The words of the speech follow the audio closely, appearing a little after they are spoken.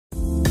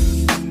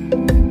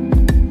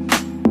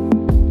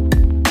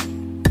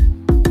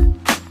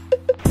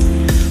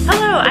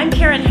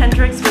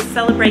With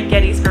Celebrate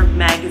Gettysburg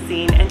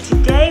magazine, and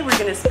today we're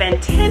going to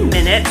spend 10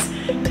 minutes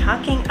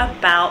talking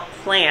about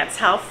plants.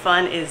 How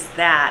fun is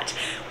that?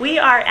 We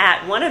are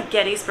at one of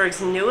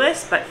Gettysburg's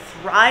newest but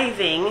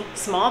thriving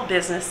small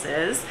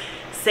businesses,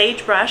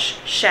 Sagebrush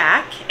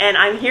Shack, and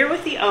I'm here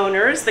with the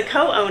owners, the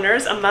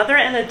co-owners, a mother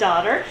and a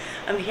daughter.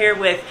 I'm here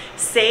with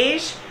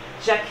Jacques.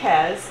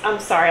 I'm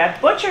sorry, I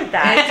butchered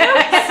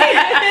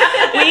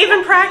that. We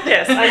even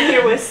practiced. I'm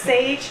here with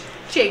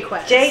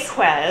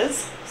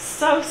Jacques.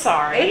 So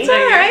sorry. It's all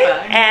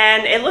right.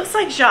 And it looks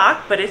like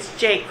Jacques, but it's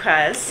Jacques.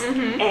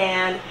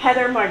 And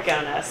Heather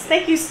Margonis.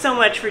 Thank you so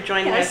much for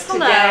joining us today.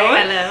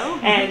 Hello.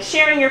 And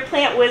sharing your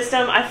plant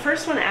wisdom. I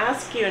first want to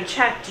ask you and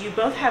check, do you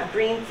both have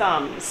green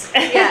thumbs?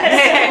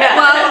 Yes.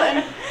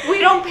 Well, we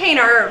don't paint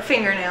our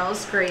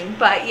fingernails green,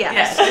 but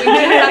yes, we do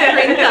have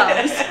green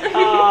thumbs.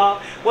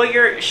 Well,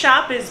 your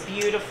shop is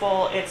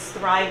beautiful. It's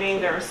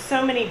thriving. There are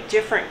so many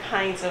different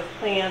kinds of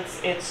plants.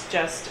 It's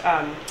just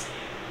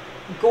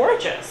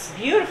gorgeous,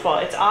 beautiful.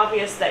 It's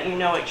obvious that you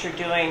know what you're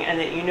doing and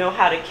that you know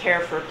how to care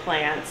for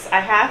plants.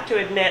 I have to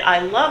admit, I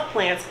love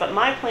plants, but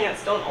my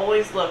plants don't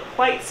always look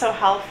quite so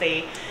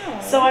healthy.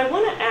 So I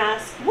want to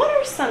ask, what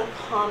are some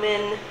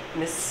common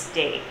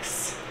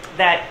mistakes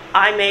that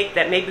I make,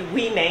 that maybe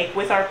we make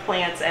with our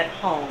plants at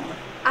home?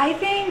 I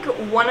think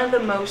one of the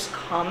most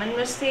common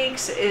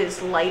mistakes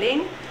is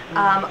lighting.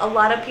 A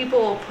lot of people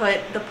will put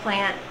the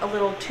plant a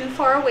little too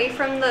far away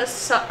from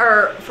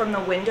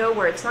the window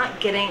where it's not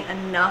getting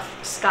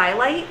enough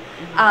skylight.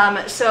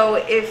 So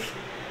if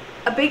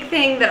a big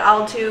thing that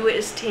I'll do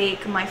is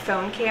take my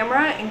phone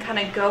camera and kind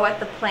of go at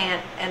the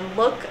plant and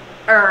look,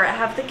 or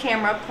have the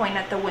camera point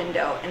at the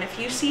window. And if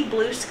you see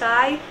blue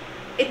sky,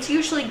 it's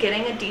usually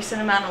getting a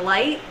decent amount of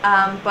light,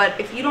 but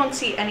if you don't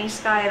see any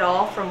sky at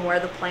all from where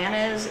the plant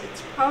is,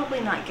 it's probably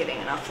not getting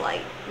enough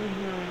light.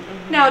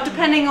 Now,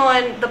 depending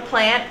on the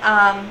plant,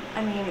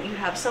 I mean, you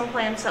have some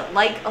plants that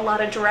like a lot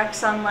of direct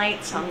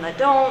sunlight, some that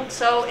don't,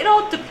 so it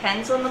all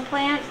depends on the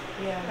plant.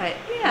 But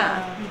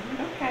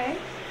Okay.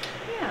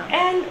 Yeah.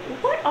 And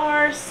what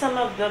are some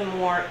of the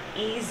more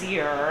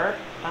easier,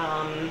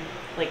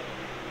 like,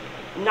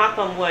 knock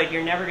on wood,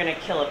 you're never going to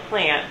kill a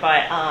plant,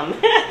 but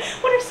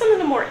what are some of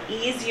the more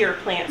easier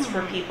plants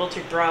for people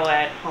to grow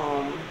at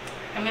home?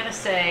 I'm going to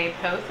say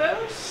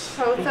pothos.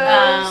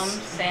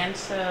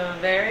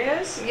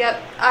 Sansevierias.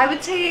 Yep, I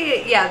would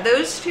say, yeah,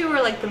 those two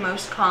are like the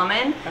most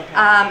common.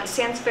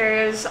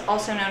 Sansevierias,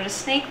 also known as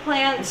snake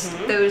plants,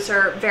 those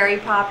are very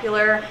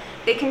popular.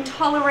 They can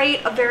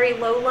tolerate a very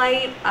low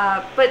light,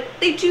 but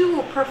they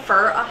do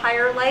prefer a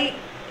higher light.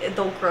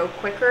 They'll grow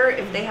quicker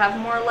if they have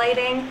more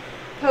lighting.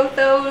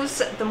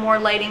 Pothos, the more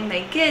lighting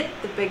they get,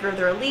 the bigger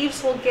their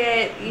leaves will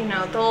get. You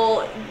know,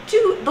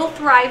 they'll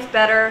thrive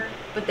better,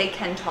 but they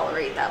can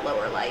tolerate that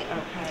lower light.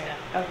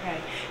 Okay.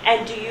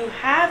 And do you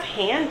have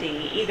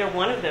handy either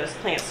one of those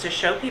plants to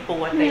show people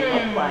what they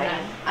look like?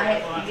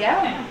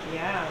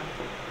 Yeah.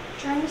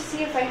 Trying to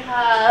see if I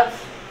have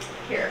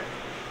here.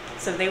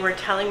 So they were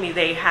telling me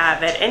they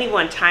have, at any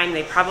one time,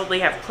 they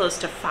probably have close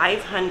to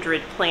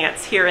 500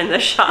 plants here in the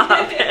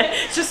shop.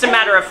 It's just a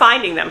matter of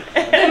finding them.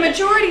 The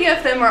majority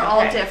of them are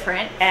all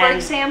different. For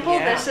example,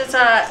 this is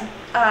a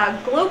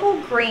global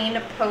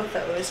green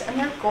pothos, and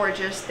they're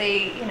gorgeous.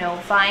 They, you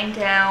know, vine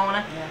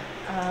down.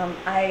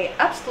 I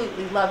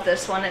absolutely love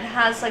this one. It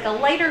has like a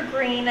lighter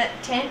green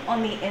tint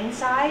on the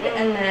inside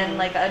and then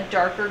like a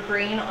darker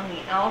green on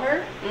the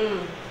outer.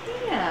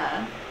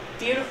 Yeah.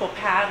 Beautiful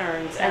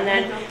patterns. And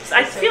then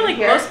I feel like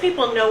most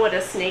people know what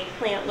a snake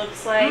plant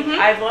looks like.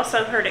 I've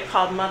also heard it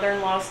called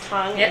mother-in-law's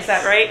tongue. Is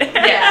that right?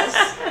 Yes.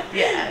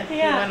 Yeah.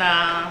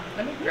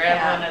 Let me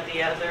grab one of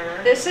the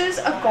other. This is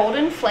a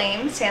golden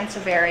flame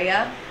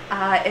Sansevieria.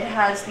 It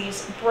has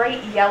these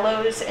bright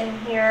yellows in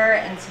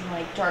here and some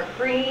like dark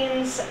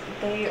greens.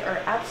 They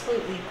are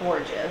absolutely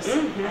gorgeous.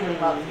 I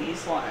love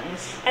these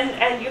ones.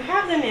 And you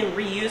have them in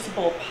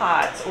reusable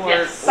pots or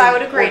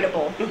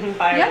biodegradable.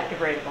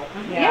 Biodegradable.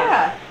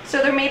 Yeah.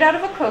 So they're made out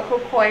of a cocoa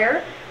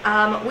coir.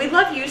 We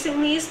love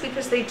using these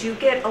because they do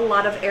get a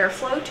lot of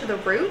airflow to the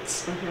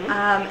roots,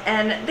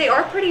 and they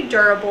are pretty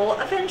durable.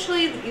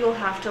 Eventually you'll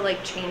have to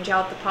like change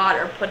out the pot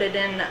or put it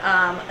in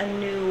a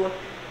new.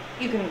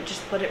 You can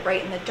just put it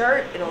right in the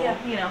dirt. It'll,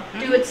 you know,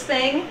 do its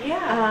thing.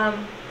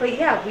 But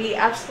yeah, we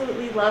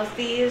absolutely love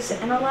these,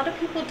 and a lot of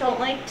people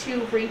don't like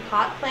to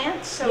repot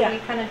plants, so we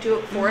kind of do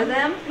it for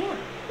them.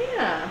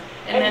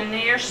 And then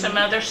there's some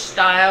other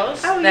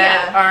styles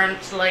that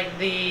aren't like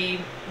the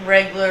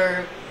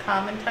regular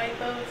common type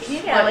of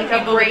like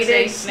a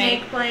braided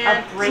snake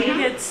plant. A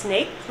braided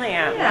snake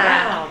plant.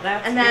 Wow,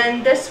 that's and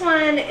then this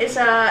one is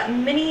a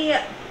mini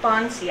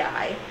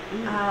bonsai,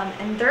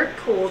 and they're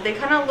cool. They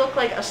kind of look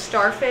like a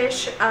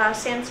starfish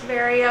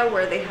Sansevieria,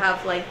 where they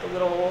have like the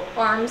little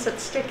arms that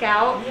stick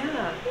out.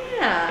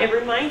 It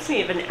reminds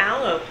me of an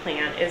aloe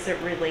plant. Is it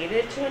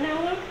related to an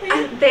aloe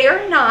plant? They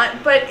are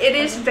not, but it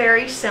is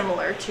very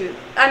similar to,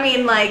 I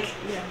mean, like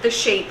the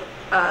shape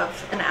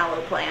of an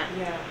aloe plant.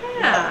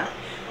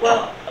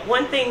 Well,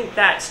 one thing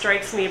that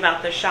strikes me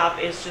about the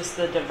shop is just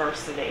the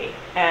diversity.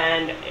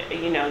 And,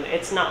 you know,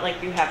 it's not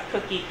like you have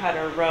cookie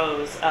cutter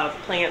rows of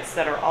plants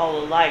that are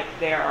all alike.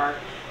 There are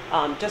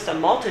just a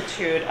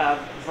multitude of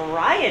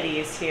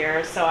varieties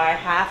here. So I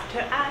have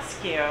to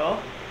ask you,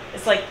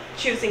 it's like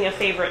choosing a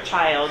favorite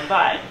child,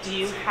 but do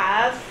you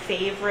have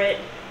favorite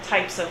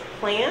types of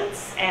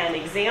plants and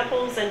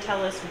examples, and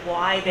tell us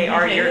why they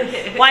are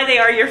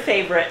your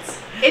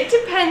favorites? It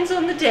depends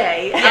on the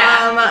day.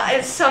 Yeah.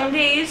 Some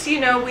days, you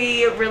know,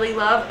 we really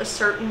love a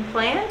certain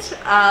plant.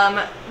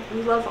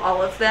 We love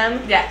all of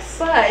them. Yes.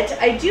 But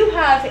I do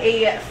have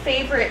a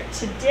favorite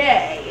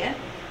today.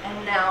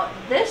 And now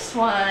this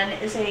one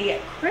is a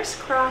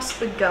crisscross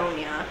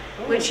begonia,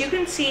 which you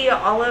can see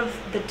all of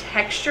the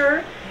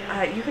texture.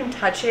 You can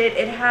touch it.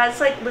 It has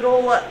like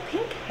little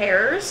pink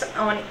hairs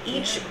on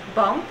each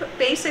bump,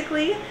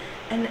 basically,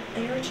 and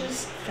they're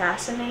just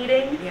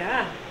fascinating.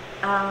 Yeah.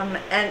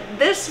 And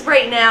this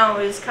right now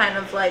is kind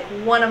of like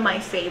one of my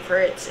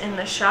favorites in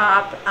the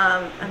shop.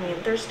 I mean,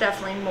 there's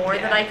definitely more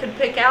that I could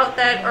pick out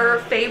that are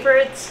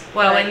favorites.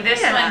 Well, and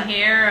this one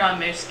here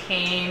almost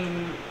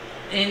came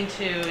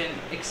into an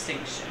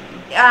extinction.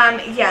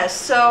 Yes,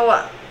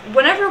 so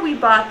whenever we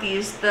bought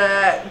these,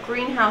 the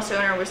greenhouse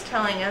owner was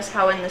telling us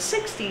how in the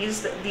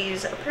 60s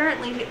these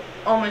apparently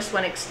almost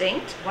went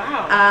extinct.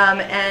 Wow.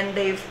 And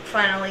they've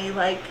finally,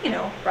 like, you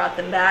know, brought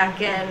them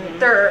back, and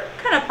they're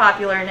kind of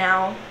popular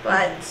now,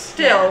 but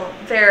still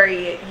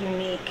very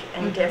unique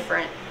and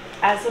different.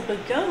 As a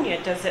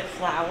begonia, does it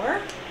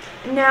flower?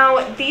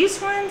 Now,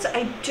 these ones,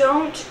 I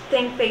don't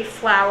think they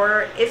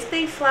flower. If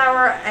they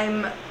flower,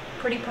 I'm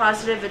pretty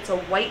positive it's a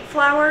white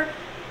flower.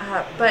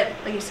 But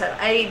like you said,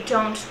 I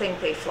don't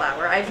think they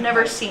flower. I've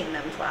never seen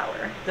them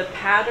flower. The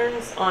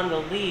patterns on the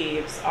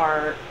leaves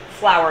are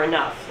flower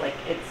enough. Like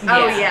it's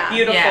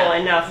beautiful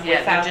enough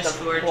without just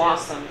the gorgeous.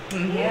 blossom.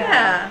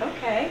 Yeah.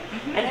 Okay.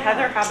 And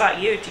Heather, how about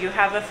you? Do you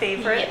have a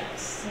favorite?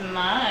 Yes,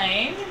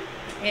 mine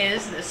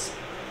is this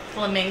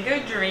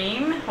Flamingo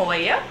Dream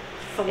Hoya.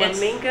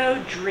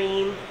 Flamingo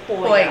Dream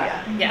Hoya.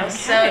 Hoya. Yes.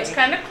 Okay. So it's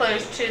kind of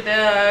close to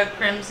the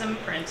Crimson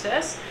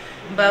Princess.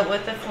 But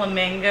with the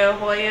Flamingo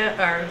Hoya,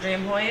 or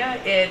Dream Hoya,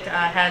 it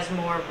has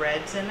more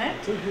reds in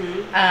it.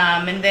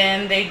 And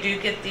then they do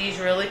get these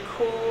really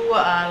cool,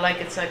 like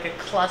it's like a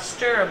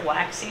cluster of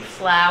waxy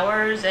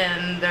flowers,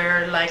 and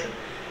they're like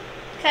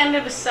kind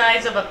of the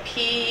size of a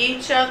pea,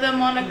 each of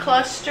them on a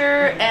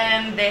cluster,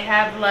 and they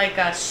have like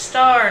a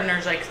star, and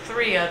there's like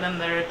 3 of them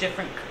that are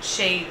different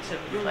shades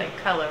of like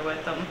color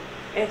with them.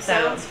 It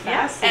sounds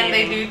fascinating. And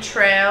they do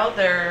trail.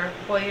 Their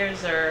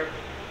Hoyas are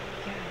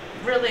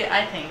really,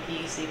 I think,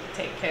 easy to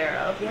take care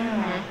of.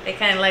 Yeah. They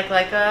kind of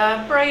like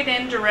a bright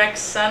indirect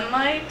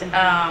sunlight.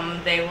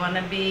 They want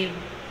to be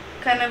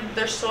kind of,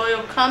 their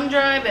soil come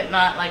dry, but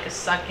not like a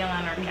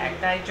succulent or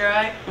cacti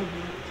dry.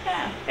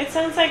 Yeah. It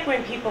sounds like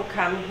when people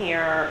come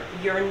here,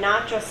 you're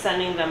not just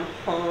sending them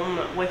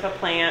home with a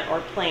plant or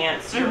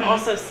plants, you're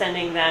also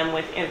sending them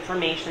with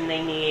information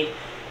they need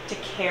to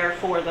care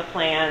for the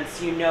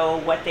plants. You know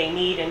what they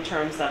need in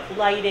terms of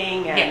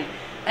lighting and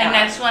and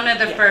that's one of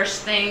the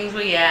first things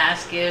we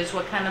ask is,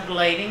 what kind of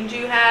lighting do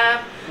you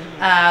have?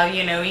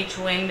 You know, each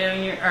window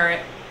in your, or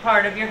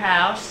part of your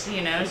house,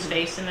 you know, is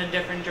facing a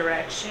different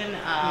direction.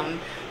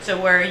 So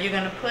where are you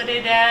going to put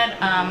it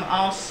at?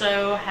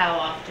 Also, how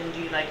often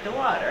do you like to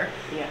water?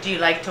 Do you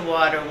like to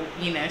water,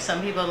 you know,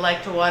 some people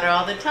like to water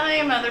all the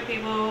time, other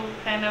people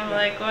kind of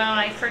like, well,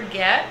 I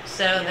forget.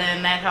 So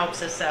then that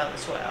helps us out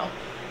as well.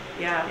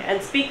 Yeah,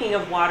 and speaking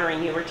of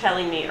watering, you were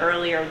telling me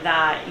earlier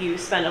that you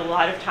spend a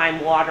lot of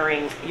time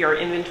watering your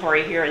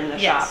inventory here in the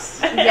shop.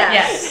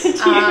 Yes.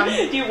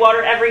 Do you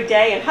water every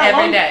day? And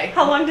every day.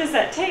 How long does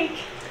that take?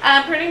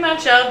 Pretty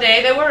much all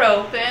day that we're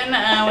open.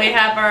 We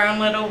have our own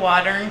little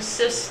watering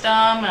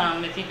system.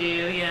 If you do,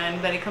 you know,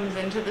 anybody comes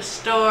into the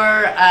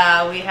store,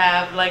 we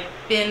have like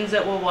bins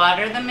that we'll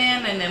water them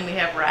in, and then we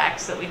have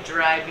racks that we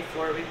dry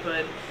before we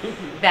put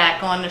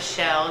back on the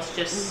shelves,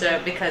 just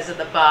so because of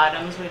the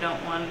bottoms, we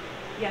don't want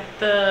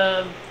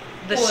the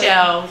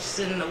shelves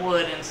and the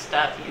wood and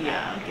stuff, you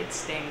know, get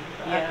stained.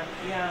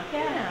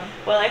 Yeah.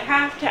 Well, I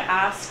have to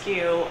ask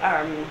you,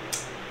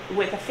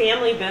 with a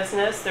family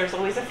business, there's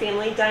always a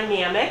family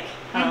dynamic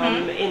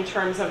in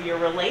terms of your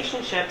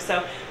relationship.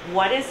 So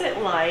what is it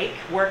like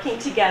working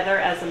together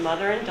as a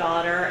mother and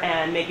daughter,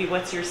 and maybe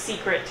what's your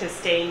secret to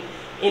staying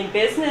in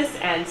business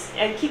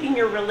and keeping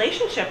your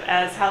relationship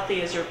as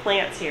healthy as your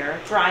plants here,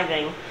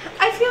 thriving?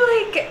 I feel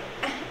like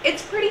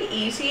it's pretty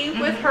easy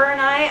with her and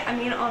I. I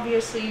mean,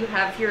 obviously you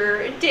have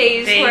your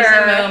days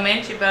where and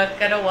moments you both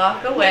gotta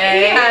walk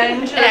away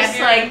and just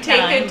like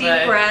take a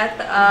deep breath.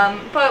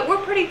 But we're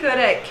pretty good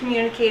at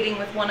communicating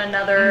with one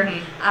another.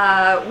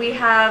 We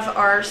have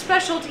our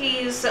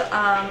specialties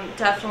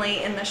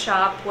definitely in the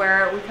shop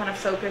where we kind of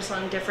focus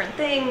on different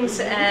things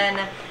and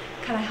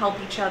kind of help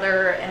each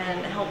other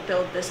and help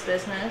build this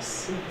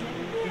business.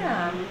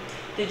 Yeah.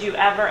 Did you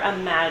ever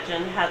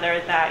imagine,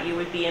 Heather, that you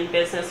would be in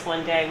business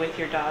one day with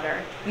your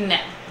daughter? No,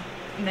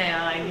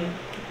 I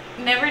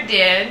Never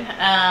did.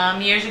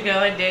 Years ago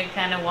I did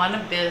kind of want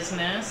a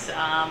business,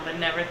 but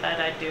never thought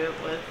I'd do it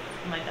with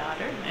my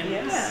daughter.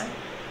 And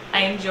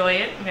I enjoy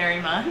it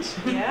very much.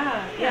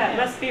 Yeah, it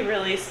must be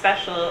really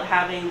special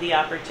having the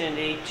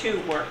opportunity to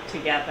work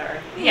together.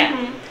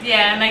 Yeah,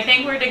 yeah, and I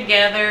think we're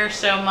together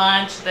so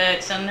much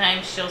that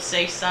sometimes she'll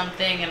say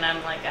something and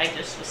I'm like, I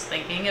just was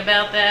thinking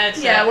about that.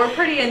 So. Yeah, we're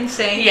pretty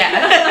insane.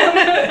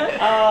 Yeah.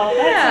 Oh,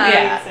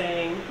 that's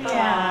amazing.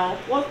 Yeah. Oh,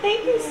 well,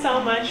 thank you so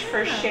much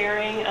for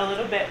sharing a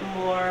little bit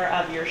more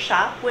of your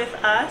shop with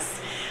us.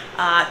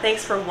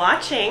 Thanks for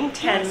watching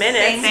 10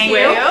 minutes. Thank you.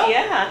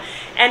 Yeah.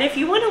 And if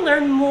you want to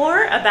learn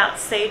more about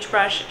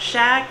Sagebrush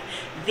Shack,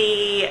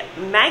 the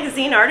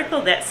magazine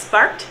article that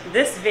sparked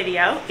this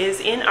video is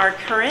in our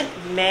current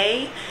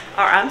March-April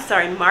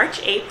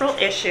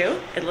issue.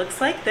 It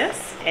looks like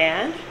this,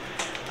 and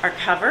our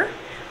cover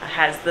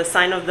has the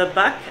sign of the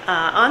buck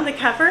on the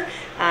cover,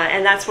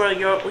 and that's where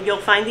you'll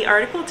find the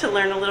article to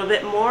learn a little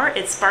bit more.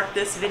 It sparked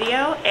this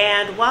video,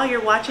 and while you're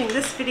watching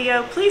this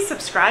video, please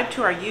subscribe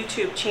to our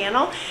YouTube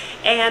channel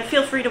and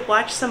feel free to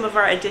watch some of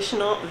our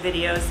additional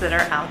videos that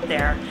are out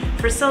there.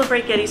 For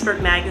Celebrate Gettysburg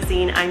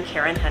Magazine, I'm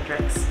Karen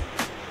Hendricks.